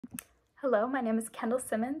Hello, my name is Kendall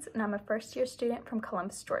Simmons, and I'm a first-year student from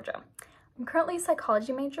Columbus, Georgia. I'm currently a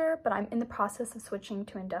psychology major, but I'm in the process of switching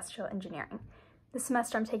to industrial engineering. This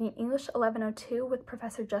semester, I'm taking English 1102 with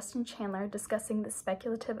Professor Justin Chandler discussing the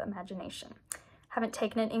speculative imagination. I haven't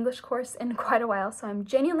taken an English course in quite a while, so I'm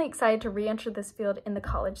genuinely excited to re-enter this field in the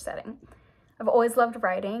college setting. I've always loved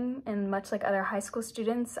writing, and much like other high school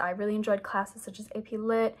students, I really enjoyed classes such as AP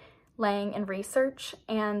Lit, Lang, and Research,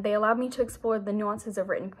 and they allowed me to explore the nuances of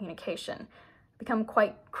written communication. I've become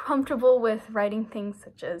quite comfortable with writing things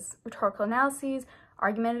such as rhetorical analyses,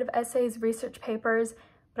 argumentative essays, research papers,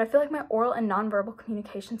 but I feel like my oral and nonverbal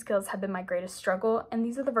communication skills have been my greatest struggle, and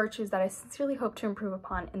these are the virtues that I sincerely hope to improve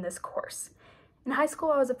upon in this course. In high school,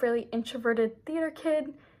 I was a fairly introverted theater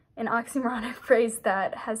kid, an oxymoronic phrase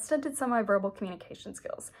that has stunted some of my verbal communication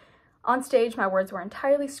skills. On stage, my words were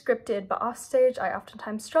entirely scripted, but off stage, I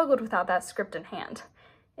oftentimes struggled without that script in hand.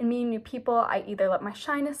 In meeting new people, I either let my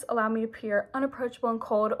shyness allow me to appear unapproachable and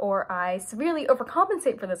cold, or I severely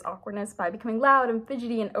overcompensate for this awkwardness by becoming loud and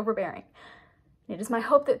fidgety and overbearing. It is my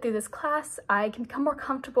hope that through this class, I can become more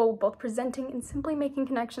comfortable both presenting and simply making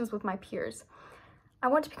connections with my peers. I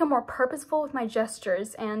want to become more purposeful with my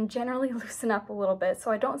gestures and generally loosen up a little bit so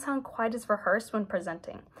I don't sound quite as rehearsed when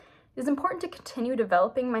presenting. It is important to continue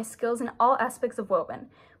developing my skills in all aspects of Woven,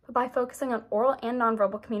 but by focusing on oral and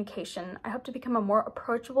nonverbal communication, I hope to become a more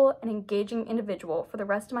approachable and engaging individual for the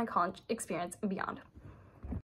rest of my college experience and beyond.